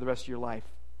to happen for the rest of your life.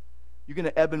 You're going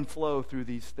to ebb and flow through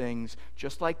these things,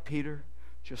 just like Peter,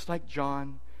 just like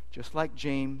John, just like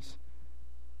James,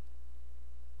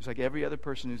 just like every other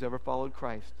person who's ever followed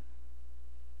Christ.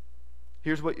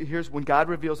 Here's when God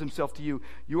reveals Himself to you,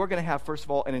 you are going to have, first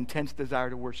of all, an intense desire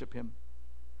to worship Him.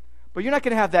 But you're not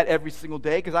going to have that every single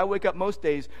day, because I wake up most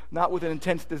days not with an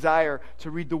intense desire to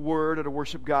read the Word or to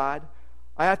worship God.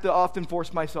 I have to often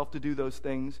force myself to do those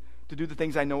things, to do the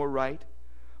things I know are right.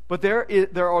 But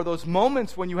there are those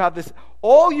moments when you have this,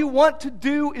 all you want to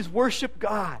do is worship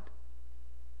God.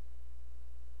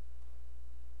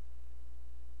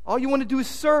 All you want to do is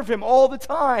serve Him all the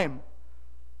time.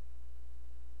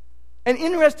 And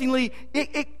interestingly,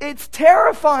 it's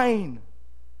terrifying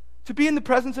to be in the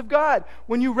presence of God.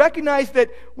 When you recognize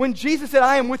that when Jesus said,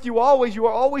 I am with you always,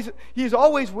 He is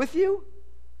always with you.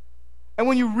 And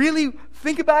when you really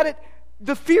think about it,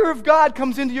 the fear of God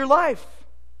comes into your life.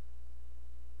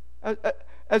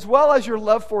 As well as your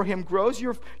love for Him grows,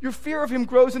 your fear of Him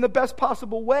grows in the best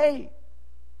possible way.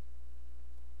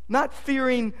 Not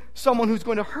fearing someone who's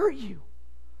going to hurt you,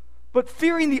 but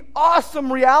fearing the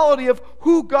awesome reality of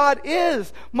who God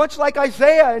is, much like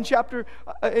Isaiah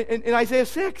in Isaiah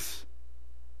 6.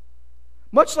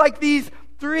 Much like these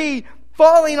three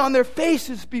falling on their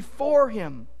faces before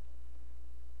Him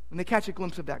when they catch a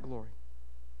glimpse of that glory.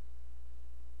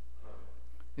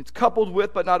 It's coupled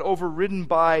with, but not overridden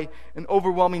by, an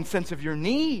overwhelming sense of your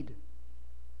need.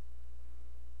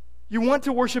 You want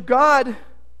to worship God,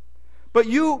 but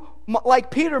you,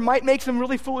 like Peter, might make some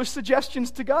really foolish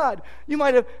suggestions to God. You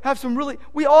might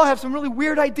we all have some really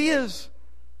weird ideas.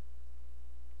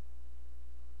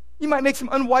 You might make some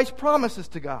unwise promises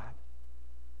to God.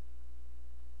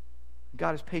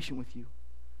 God is patient with you.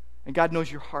 And God knows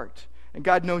your heart. And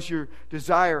God knows your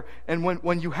desire. And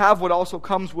when you have what also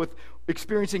comes with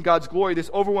experiencing God's glory, this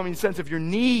overwhelming sense of your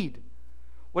need,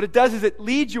 what it does is it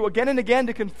leads you again and again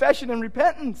to confession and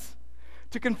repentance.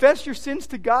 To confess your sins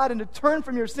to God and to turn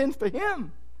from your sins to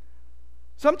Him.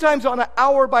 Sometimes on an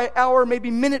hour-by-hour,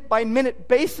 maybe minute-by-minute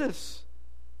basis.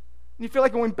 And you feel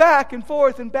like going back and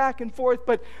forth and back and forth.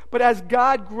 But as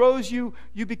God grows you,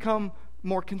 you become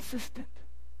more consistent.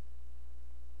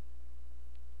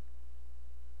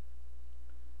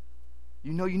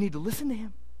 You know you need to listen to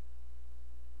Him.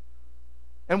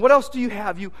 And what else do you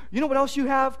have? You know what else you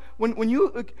have? When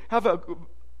you have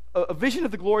a vision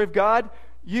of the glory of God,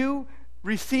 you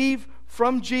receive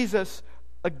from Jesus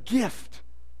a gift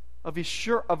of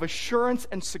assurance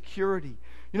and security.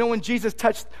 You know, when Jesus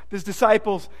touched his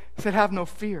disciples, he said, have no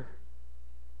fear.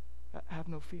 Have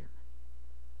no fear.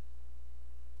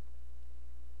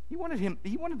 He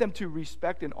wanted them to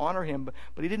respect and honor him,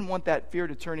 but he didn't want that fear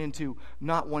to turn into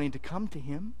not wanting to come to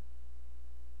him.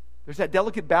 There's that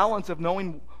delicate balance of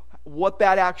knowing what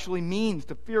that actually means,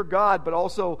 to fear God, but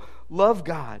also love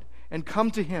God and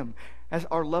come to him as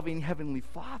our loving Heavenly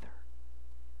Father.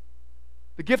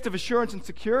 The gift of assurance and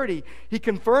security, he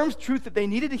confirms truth that they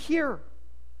needed to hear.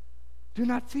 Do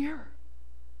not fear.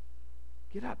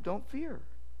 Get up, don't fear.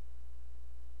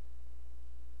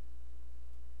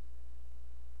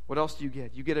 What else do you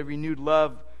get? You get a renewed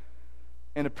love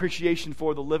and appreciation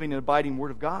for the living and abiding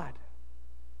Word of God.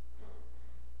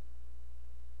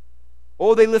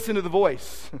 Oh, they listened to the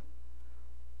voice.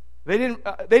 They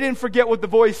didn't forget what the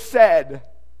voice said.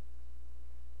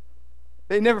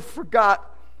 They never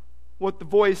forgot what the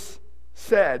voice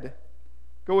said.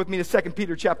 Go with me to 2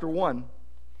 Peter chapter 1.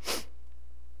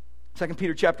 2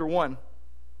 Peter chapter 1.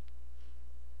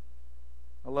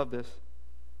 I love this.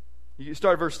 You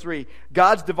start verse 3.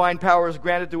 God's divine power has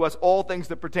granted to us all things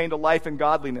that pertain to life and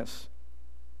godliness,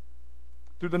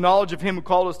 through the knowledge of him who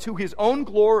called us to his own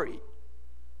glory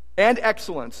and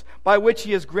excellence, by which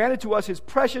he has granted to us his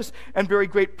precious and very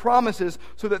great promises,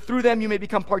 so that through them you may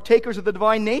become partakers of the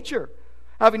divine nature,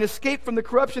 having escaped from the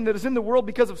corruption that is in the world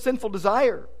because of sinful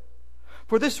desire.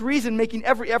 For this reason, making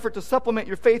every effort to supplement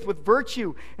your faith with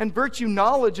virtue, and virtue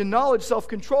knowledge, and knowledge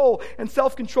self-control, and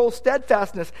self-control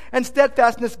steadfastness, and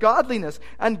steadfastness godliness,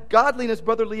 and godliness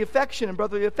brotherly affection, and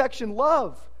brotherly affection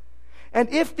love. And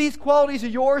if these qualities are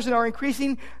yours and are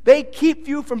increasing, they keep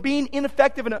you from being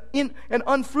ineffective and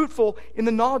unfruitful in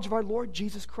the knowledge of our Lord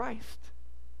Jesus Christ.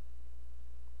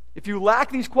 If you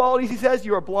lack these qualities, he says,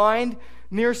 you are blind,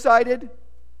 nearsighted,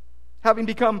 having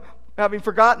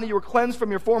forgotten that you were cleansed from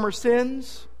your former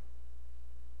sins.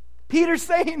 Peter's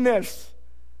saying this.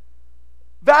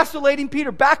 Vacillating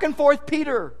Peter, back and forth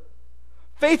Peter.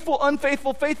 Faithful,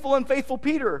 unfaithful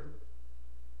Peter.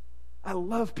 I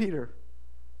love Peter.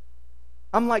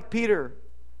 I'm like Peter.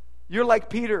 You're like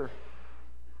Peter.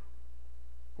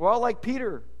 We're all like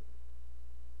Peter.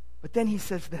 But then he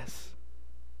says this.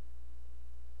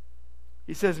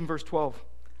 He says in verse 12,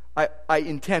 I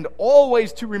intend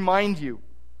always to remind you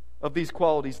of these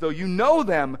qualities, though you know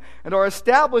them and are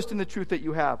established in the truth that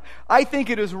you have. I think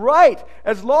it is right,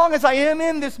 as long as I am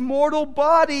in this mortal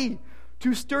body,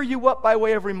 to stir you up by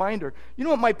way of reminder. You know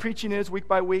what my preaching is week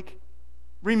by week?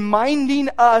 Reminding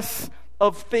us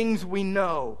of things we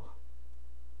know,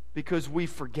 because we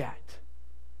forget.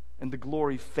 And the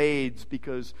glory fades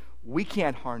because we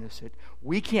can't harness it.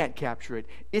 We can't capture it.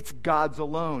 It's God's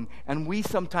alone. And we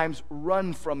sometimes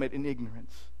run from it in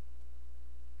ignorance.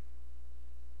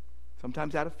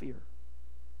 Sometimes out of fear.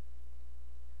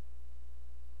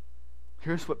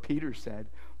 Here's what Peter said,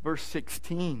 verse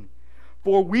 16.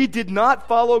 For we did not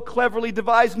follow cleverly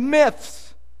devised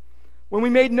myths when we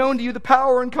made known to you the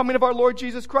power and coming of our Lord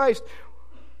Jesus Christ,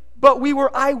 but we were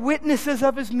eyewitnesses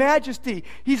of his majesty.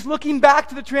 He's looking back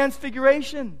to the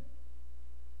transfiguration,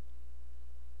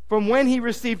 from when he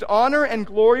received honor and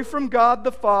glory from God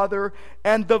the Father,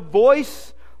 and the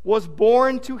voice was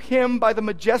borne to him by the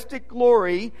majestic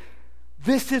glory,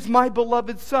 "This is my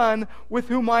beloved Son, with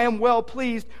whom I am well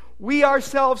pleased." We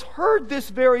ourselves heard this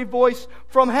very voice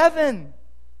from heaven,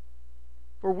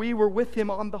 for we were with him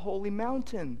on the holy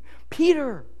mountain.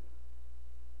 Peter,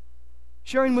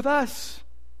 sharing with us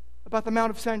about the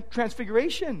Mount of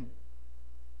Transfiguration.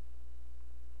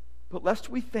 But lest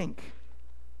we think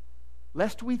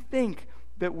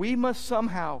that we must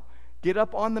somehow get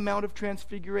up on the Mount of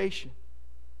Transfiguration,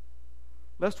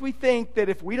 lest we think that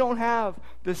if we don't have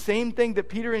the same thing that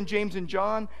Peter and James and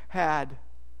John had,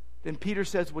 then Peter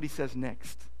says what he says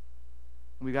next.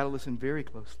 And we've got to listen very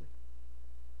closely.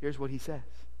 Here's what he says.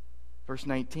 Verse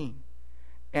 19.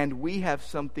 And we have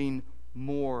something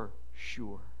more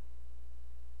sure.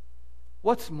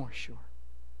 What's more sure?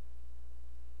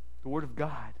 The Word of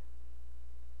God.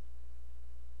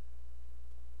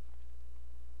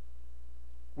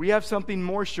 We have something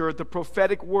more sure, the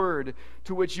prophetic word,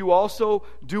 to which you also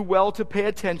do well to pay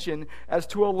attention, as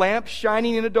to a lamp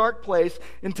shining in a dark place,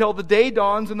 until the day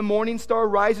dawns and the morning star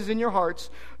rises in your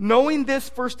hearts, knowing this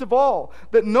first of all,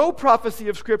 that no prophecy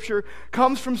of Scripture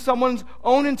comes from someone's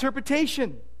own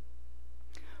interpretation.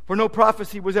 For no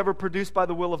prophecy was ever produced by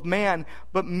the will of man,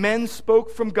 but men spoke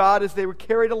from God as they were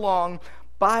carried along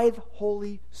by the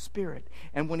Holy Spirit.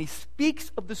 And when he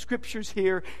speaks of the Scriptures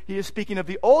here, he is speaking of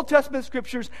the Old Testament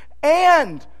Scriptures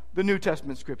and the New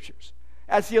Testament scriptures,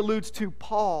 as he alludes to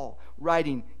Paul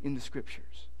writing in the scriptures.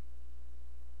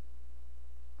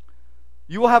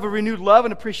 You will have a renewed love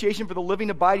and appreciation for the living,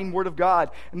 abiding Word of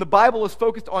God. And the Bible is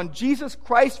focused on Jesus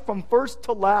Christ from first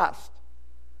to last.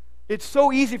 It's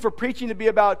so easy for preaching to be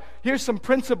about, here's some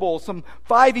principles, some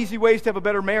 5 easy ways to have a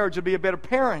better marriage, to be a better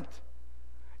parent,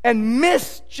 and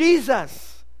miss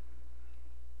Jesus.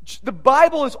 The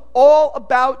Bible is all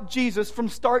about Jesus from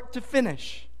start to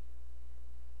finish.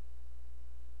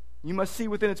 You must see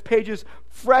within its pages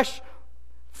fresh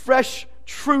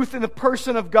truth in the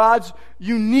person of God's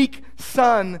unique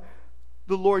Son,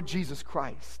 the Lord Jesus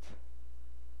Christ.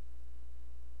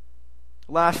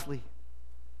 Lastly,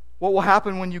 what will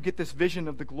happen when you get this vision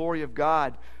of the glory of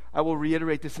God? I will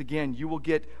reiterate this again. You will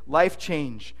get life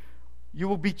change. You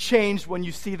will be changed when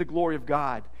you see the glory of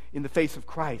God in the face of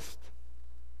Christ.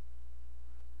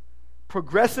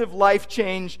 Progressive life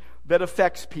change that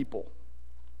affects people.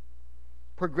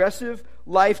 Progressive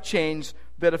life change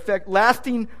that affects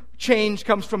lasting change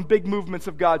comes from big movements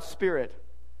of God's Spirit.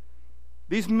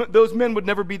 Those men would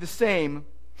never be the same.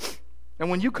 And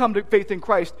when you come to faith in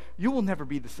Christ, you will never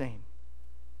be the same.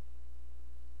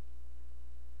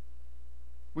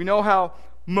 We know how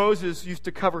Moses used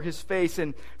to cover his face,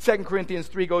 and 2 Corinthians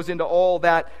 3 goes into all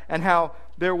that, and how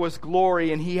there was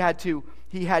glory, and he had to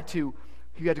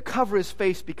cover his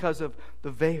face because of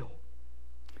the veil.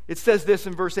 It says this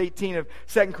in verse 18 of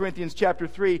 2 Corinthians chapter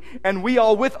 3, and we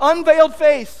all with unveiled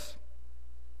face,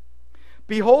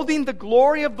 beholding the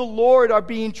glory of the Lord, are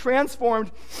being transformed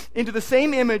into the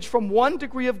same image from one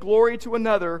degree of glory to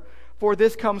another, for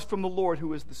this comes from the Lord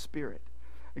who is the Spirit.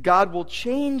 God will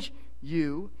change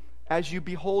you as you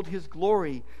behold His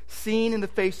glory, seen in the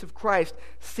face of Christ,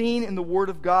 seen in the Word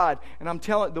of God. And I'm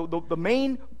telling you, the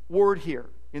main word here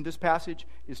in this passage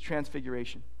is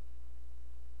transfiguration.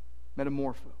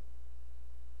 Metamorpho.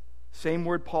 Same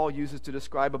word Paul uses to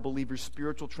describe a believer's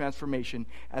spiritual transformation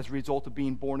as a result of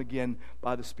being born again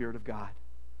by the Spirit of God.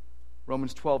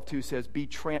 Romans 12:2 says,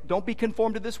 don't be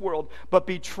conformed to this world, but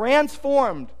be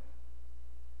transformed.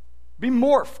 Be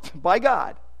morphed by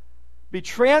God. Be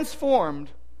transformed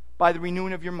by the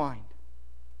renewing of your mind,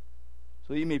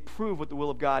 so that you may prove what the will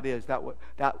of God is, that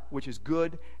which is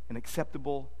good and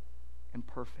acceptable and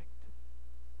perfect.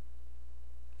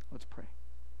 Let's pray.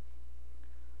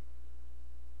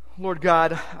 Lord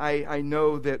God, I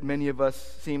know that many of us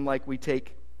feel like we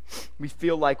take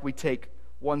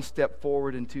 1 step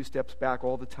forward and 2 steps back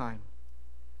all the time.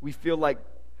 We feel like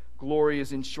glory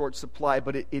is in short supply,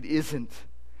 but it isn't.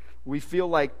 We feel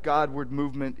like Godward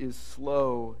movement is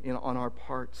slow on our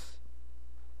parts.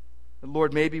 And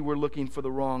Lord, maybe we're looking for the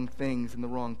wrong things in the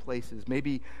wrong places.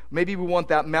 Maybe we want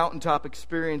that mountaintop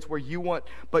experience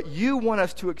but you want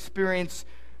us to experience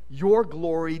your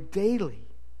glory daily.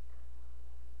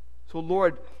 So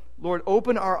Lord,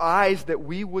 open our eyes that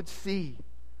we would see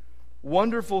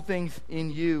wonderful things in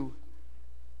you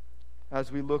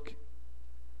as we look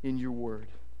in your word.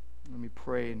 Let me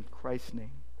pray in Christ's name.